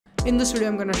In this video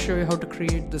I'm gonna show you how to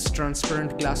create this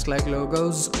transparent glass-like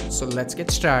logos, so let's get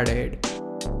started.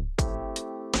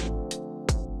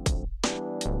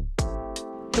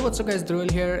 Hey, what's up guys, Dhruval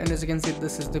here, and as you can see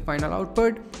this is the final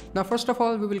output. Now first of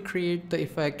all we will create the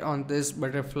effect on this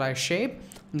butterfly shape,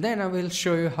 then I will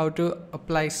show you how to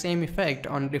apply same effect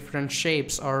on different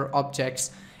shapes or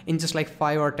objects in just like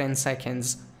 5 or 10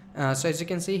 seconds. So as you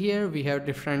can see here we have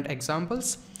different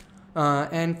examples.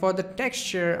 And for the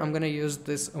texture I'm gonna use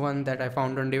this one that I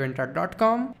found on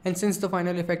devantart.com, and since the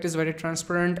final effect is very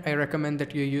transparent I recommend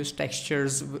that you use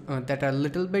textures that are a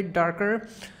little bit darker.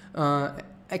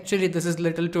 Actually this is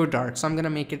little too dark, so I'm gonna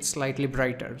make it slightly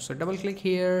brighter. So double click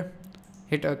here,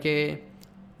 hit OK,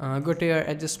 go to your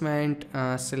adjustment,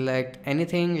 select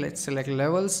anything, let's select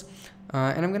levels,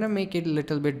 and I'm gonna make it a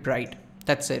little bit bright.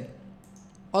 That's it.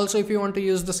 Also if you want to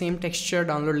use the same texture,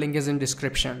 download link is in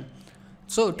description.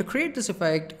 So to create this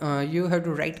effect, you have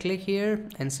to right click here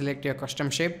and select your custom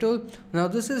shape tool. Now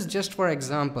this is just for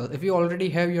example. If you already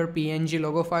have your PNG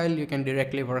logo file, you can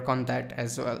directly work on that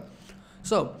as well.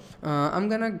 So I'm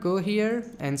gonna go here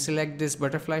and select this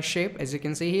butterfly shape, as you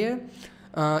can see here.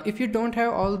 If you don't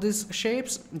have all these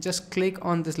shapes, just click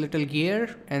on this little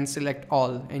gear and select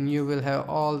all, and you will have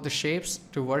all the shapes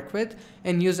to work with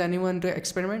and use anyone to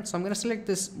experiment. So I'm going to select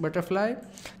this butterfly.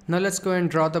 Now let's go and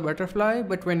draw the butterfly,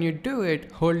 but when you do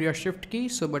it, hold your shift key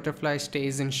so butterfly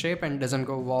stays in shape and doesn't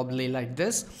go wobbly like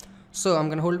this. So I'm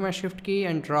going to hold my shift key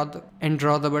and draw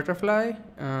the butterfly.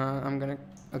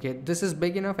 Okay, this is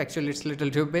big enough. Actually it's a little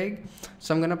too big,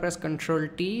 so I'm gonna press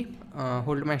Ctrl T,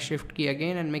 hold my shift key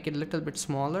again and make it a little bit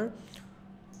smaller.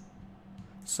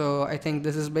 So I think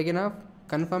this is big enough.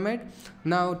 Confirm it.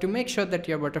 Now to make sure that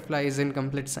your butterfly is in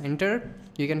complete center,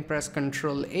 you can press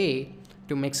Ctrl A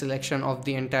to make selection of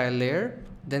the entire layer,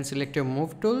 then select your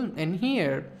move tool, and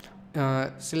here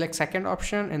select second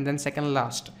option and then second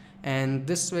last, and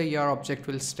this way your object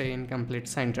will stay in complete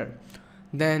center.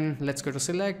 Then let's go to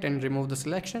select and remove the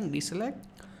selection, deselect.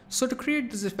 So to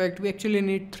create this effect we actually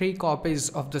need 3 copies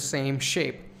of the same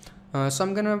shape. So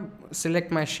I'm gonna select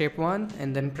my shape 1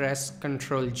 and then press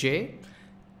Ctrl J.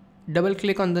 Double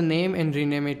click on the name and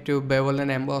rename it to bevel and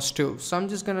emboss 2. So I'm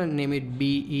just gonna name it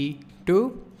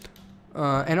BE2.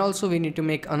 And also we need to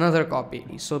make another copy.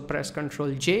 So press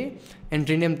Ctrl J and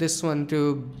rename this one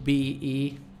to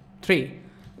BE3.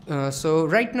 So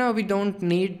right now we don't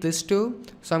need this two,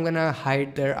 so I'm gonna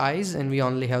hide their eyes and we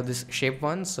only have this shape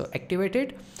 1, so activate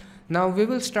it. Now we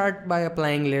will start by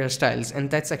applying layer styles, and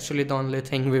that's actually the only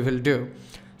thing we will do.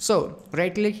 So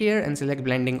right click here and select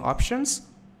blending options.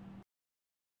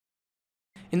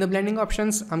 In the blending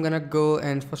options I'm gonna go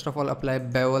and first of all apply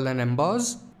bevel and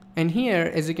emboss, and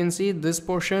here as you can see this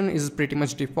portion is pretty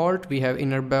much default. We have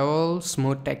inner bevel,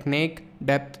 smooth technique,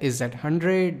 depth is at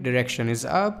 100, direction is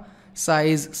up,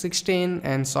 size 16,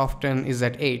 and soften is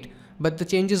at 8, but the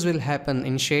changes will happen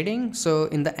in shading. So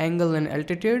in the angle and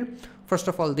altitude, first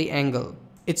of all the angle,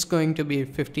 it's going to be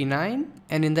 59,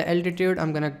 and in the altitude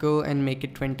I'm gonna go and make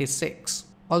it 26.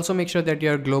 Also make sure that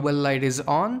your global light is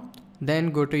on,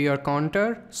 then go to your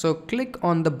contour. So click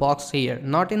on the box here,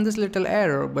 not in this little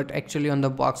arrow but actually on the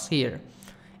box here,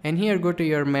 and here go to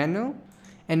your menu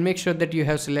and make sure that you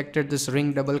have selected this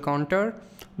ring double contour,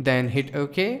 then hit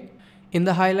OK. In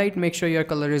the highlight, make sure your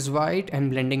color is white and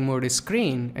blending mode is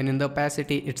screen, and in the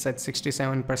opacity it's at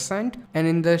 67%, and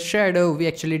in the shadow we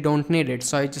actually don't need it,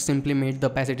 so I just simply made the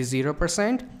opacity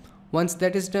 0%. Once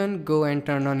that is done, go and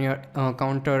turn on your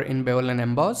counter in bevel and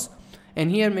emboss,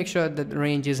 and here make sure that the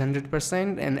range is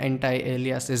 100% and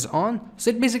anti-alias is on. So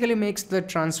it basically makes the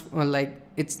like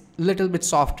it's little bit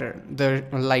softer, the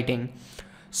lighting.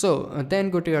 So then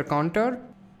go to your contour.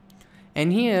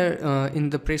 And here in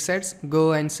the presets,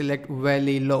 go and select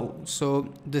valley low. So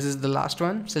this is the last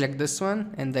one, select this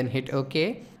one and then hit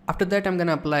OK. After that I'm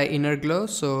gonna apply inner glow,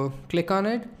 so click on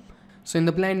it. So in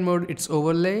the blend mode it's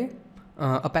overlay,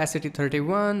 opacity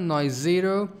 31, noise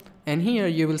 0, and here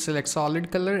you will select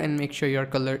solid color and make sure your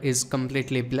color is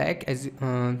completely black as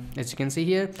you can see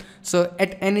here. So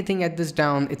at anything at this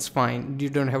down it's fine, you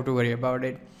don't have to worry about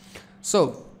it.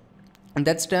 So and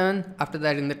that's done. After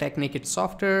that in the technique it's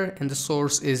softer and the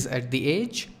source is at the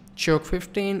edge, choke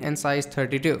 15 and size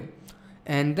 32.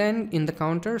 And then in the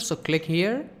counter, so click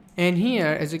here, and here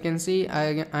as you can see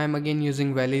I'm again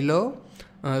using valley low,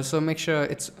 so make sure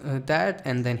it's that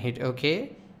and then hit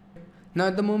OK. Now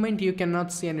at the moment you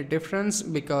cannot see any difference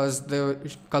because the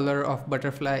color of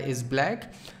butterfly is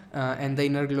black and the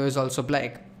inner glow is also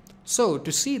black. So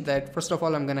to see that, first of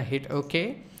all I'm gonna hit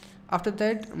OK. After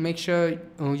that, make sure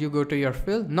you go to your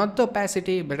fill, not the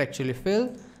opacity, but actually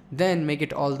fill, then make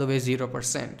it all the way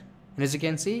 0%. And as you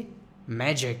can see,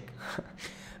 magic.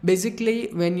 Basically,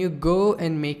 when you go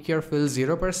and make your fill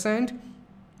 0%,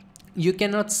 you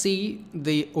cannot see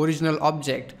the original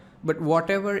object, but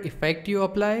whatever effect you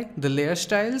apply, the layer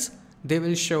styles, they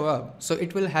will show up. So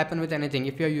it will happen with anything.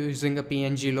 If you're using a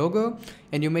PNG logo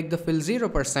and you make the fill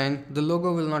 0%, the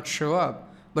logo will not show up.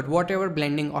 But whatever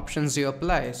blending options you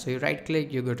apply, so you right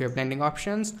click, you go to your blending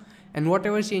options, and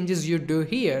whatever changes you do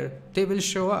here, they will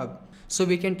show up. So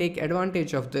we can take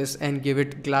advantage of this and give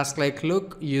it glass-like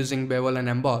look using bevel and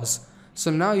emboss.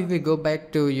 So now if we go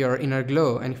back to your inner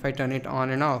glow and if I turn it on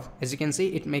and off, as you can see,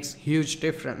 it makes huge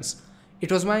difference.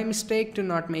 It was my mistake to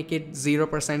not make it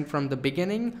 0% from the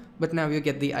beginning, but now you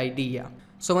get the idea.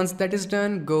 So once that is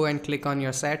done, go and click on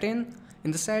your satin.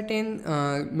 In the satin,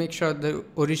 make sure the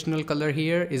original color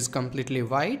here is completely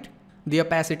white. The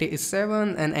opacity is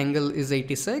 7 and angle is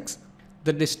 86.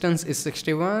 The distance is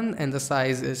 61 and the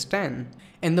size is 10.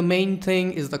 And the main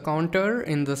thing is the counter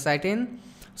in the satin.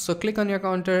 So click on your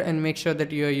counter and make sure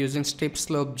that you are using steep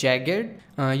slope jagged.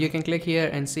 You can click here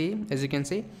and see, as you can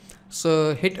see.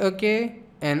 So hit OK,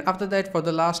 and after that for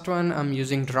the last one I'm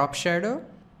using drop shadow.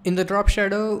 In the drop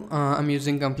shadow I'm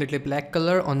using completely black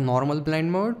color on normal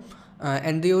blend mode,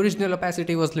 and the original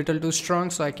opacity was little too strong,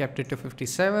 so I kept it to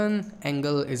 57.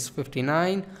 Angle is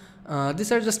 59.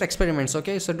 These are just experiments,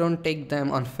 okay, so don't take them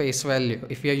on face value.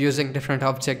 If you're using different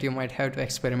object, you might have to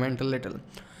experiment a little.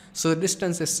 So the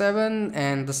distance is 7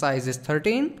 and the size is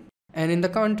 13. And in the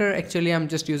counter, actually I'm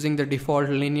just using the default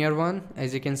linear one,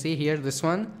 as you can see here, this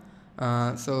one.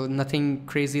 So nothing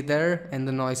crazy there, and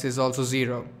the noise is also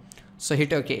 0. So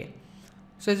hit OK.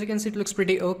 So as you can see, it looks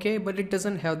pretty okay, but it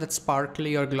doesn't have that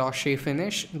sparkly or glossy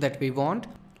finish that we want.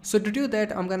 So to do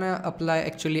that, I'm gonna apply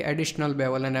actually additional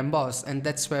bevel and emboss, and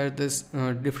that's where this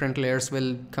different layers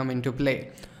will come into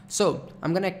play. So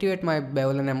I'm gonna activate my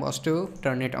bevel and emboss tool,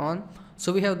 turn it on.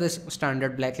 So we have this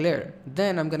standard black layer.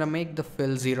 Then I'm gonna make the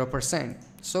fill 0%.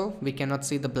 So we cannot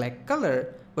see the black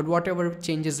color, but whatever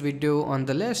changes we do on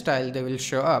the layer style, they will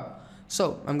show up.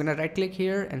 So I'm gonna right click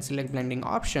here and select blending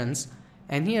options.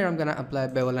 And here I'm gonna apply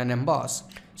bevel and emboss.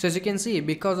 So as you can see,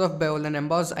 because of bevel and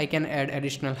emboss, I can add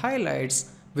additional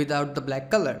highlights without the black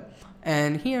color.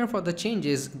 And here for the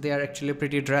changes, they are actually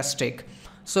pretty drastic.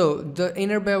 So the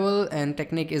inner bevel and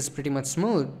technique is pretty much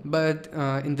smooth, but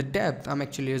in the depth, I'm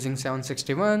actually using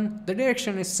 761. The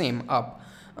direction is same, up.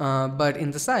 But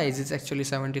in the size, it's actually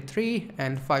 73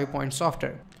 and 5 points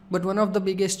softer. But one of the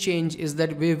biggest change is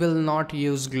that we will not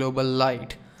use global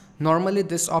light. Normally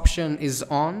this option is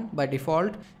on by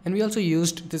default, and we also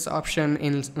used this option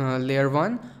in layer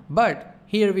 1, but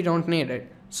here we don't need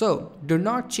it. So do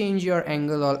not change your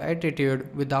angle or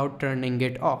altitude without turning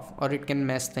it off, or it can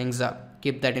mess things up.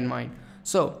 Keep that in mind.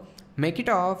 So make it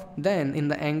off, then in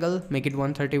the angle make it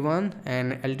 131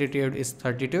 and altitude is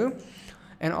 32.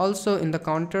 And also in the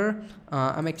counter,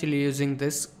 I'm actually using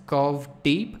this curve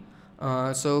deep,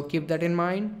 so keep that in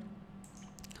mind.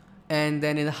 And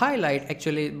then in the highlight,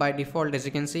 actually by default, as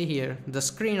you can see here, the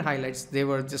screen highlights, they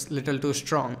were just little too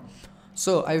strong.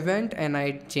 So I went and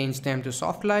I changed them to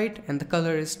soft light, and the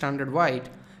color is standard white.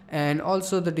 And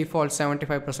also the default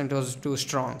 75% was too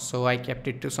strong, so I kept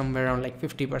it to somewhere around like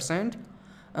 50%.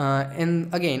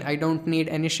 And again, I don't need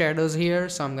any shadows here,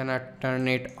 so I'm gonna turn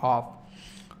it off.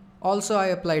 Also, I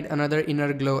applied another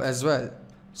inner glow as well.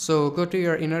 So go to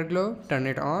your inner glow, turn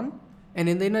it on. And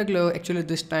in the inner glow, actually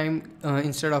this time,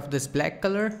 instead of this black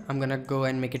color, I'm gonna go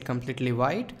and make it completely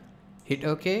white. Hit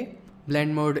OK.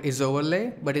 Blend mode is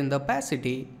overlay, but in the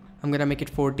opacity, I'm gonna make it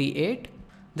 48.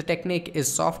 The technique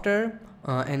is softer,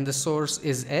 and the source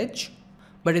is edge.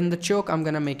 But in the choke, I'm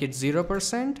gonna make it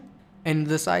 0%. And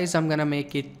the size, I'm gonna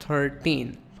make it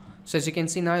 13. So as you can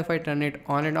see now, if I turn it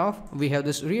on and off, we have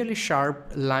this really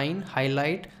sharp line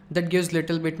highlight that gives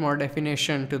little bit more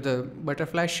definition to the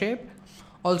butterfly shape.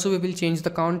 Also, we will change the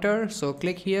counter, so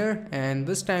click here, and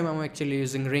this time I'm actually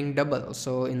using ring double.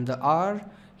 So in the R,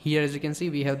 here as you can see,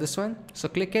 we have this one. So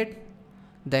click it,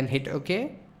 then hit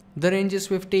OK. The range is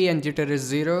 50 and jitter is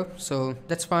 0, so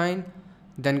that's fine.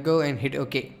 Then go and hit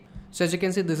OK. So as you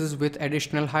can see, this is with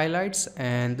additional highlights,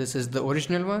 and this is the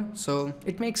original one. So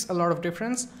it makes a lot of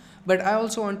difference, but I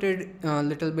also wanted a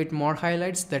little bit more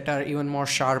highlights that are even more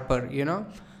sharper, you know.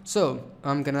 So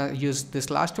I'm gonna use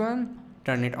this last one.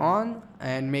 Turn it on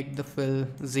and make the fill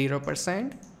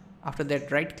 0%. After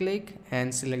that, right click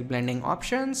and select blending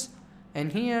options.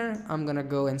 And here I'm gonna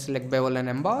go and select bevel and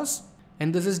emboss.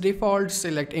 And this is default,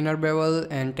 select inner bevel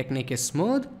and technique is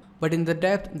smooth. But in the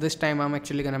depth, this time I'm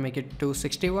actually gonna make it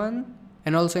 261.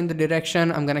 And also in the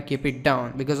direction, I'm gonna keep it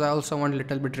down because I also want a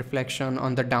little bit reflection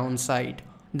on the downside.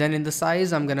 Then in the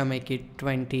size, I'm gonna make it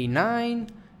 29.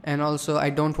 And also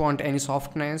I don't want any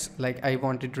softness, like I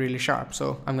want it really sharp,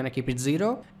 so I'm gonna keep it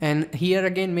 0. And here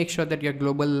again, make sure that your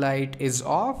global light is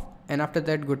off, and after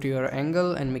that go to your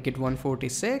angle and make it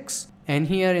 146, and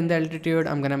here in the altitude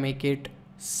I'm gonna make it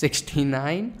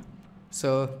 69.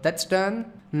 So that's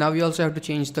done. Now we also have to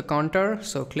change the contour,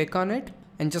 so click on it,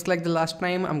 and just like the last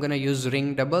time I'm gonna use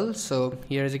ring double. So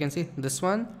here, as you can see, this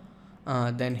one,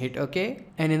 then hit OK.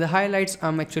 And in the highlights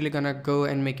I'm actually gonna go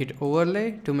and make it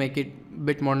overlay to make it a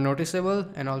bit more noticeable,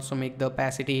 and also make the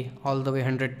opacity all the way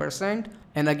 100%.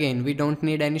 And again, we don't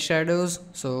need any shadows,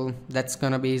 so that's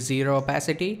gonna be 0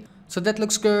 opacity. So that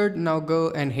looks good. Now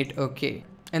go and hit OK.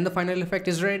 And the final effect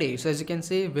is ready. So as you can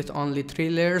see, with only 3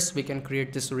 layers we can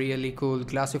create this really cool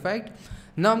glass effect.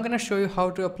 Now I'm gonna show you how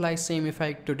to apply same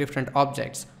effect to different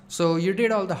objects. So you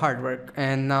did all the hard work,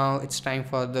 and now it's time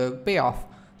for the payoff.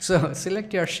 So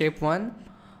select your shape 1,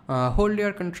 hold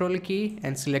your control key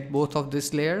and select both of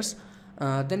these layers,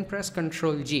 then press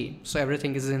Ctrl G, so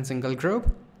everything is in single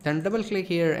group. Then double click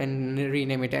here and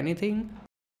rename it anything.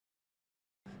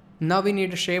 Now we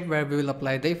need a shape where we will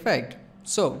apply the effect.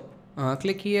 So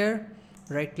click here,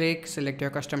 right click, select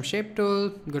your custom shape tool,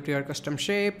 go to your custom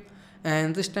shape,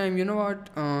 and this time, you know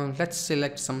what, let's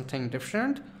select something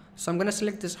different. So I'm gonna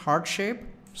select this heart shape,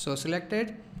 so select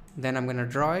it. Then I'm gonna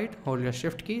draw it, hold your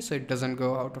shift key so it doesn't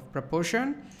go out of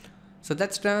proportion. So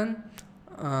that's done.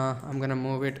 I'm gonna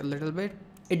move it a little bit.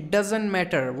 It doesn't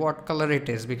matter what color it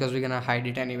is because we're gonna hide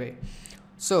it anyway.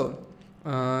 So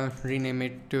rename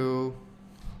it to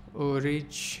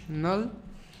original,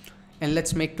 and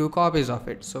let's make 2 copies of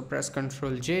it. So press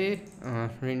Ctrl J,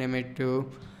 rename it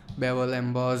to bevel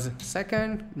emboss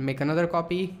second, make another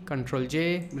copy, Ctrl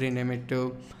J, rename it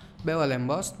to bevel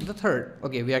emboss the third.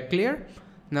 Okay, we are clear.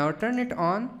 Now turn it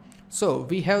on. So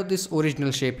we have this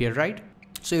original shape here, right?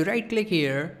 So you right click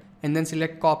here and then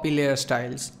select copy layer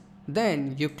styles.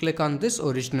 Then you click on this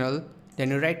original,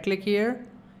 then you right click here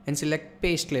and select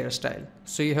paste layer style.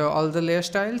 So you have all the layer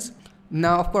styles.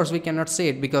 Now of course we cannot say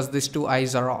it because these 2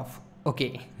 eyes are off.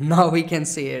 Okay, now we can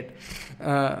say it.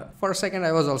 For a second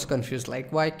I was also confused,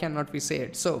 like why cannot we say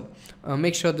it? So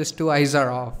make sure these 2 eyes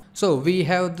are off. So we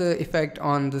have the effect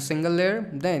on the single layer,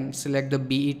 then select the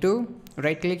BE2,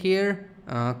 right click here,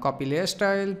 copy layer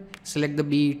style, select the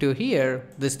BE2 here,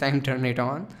 this time turn it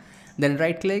on, then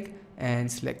right click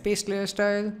and select paste layer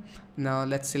style. Now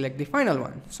let's select the final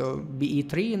one. So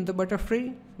BE3 in the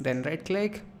butterfree, then right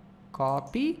click,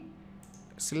 copy,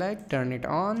 select, turn it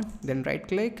on, then right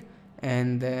click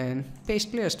and then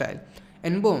paste layer style,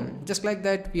 and boom, just like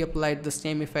that we applied the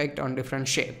same effect on different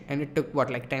shape, and it took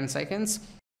what, like 10 seconds.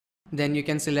 Then you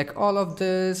can select all of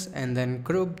this and then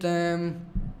group them,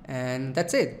 and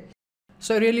that's it.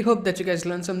 So I really hope that you guys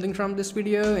learned something from this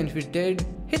video, and if you did,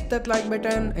 hit that like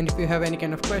button, and if you have any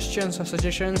kind of questions or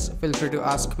suggestions, feel free to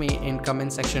ask me in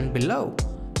comment section below.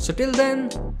 So till then,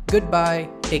 goodbye,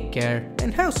 take care,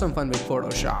 and have some fun with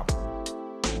Photoshop.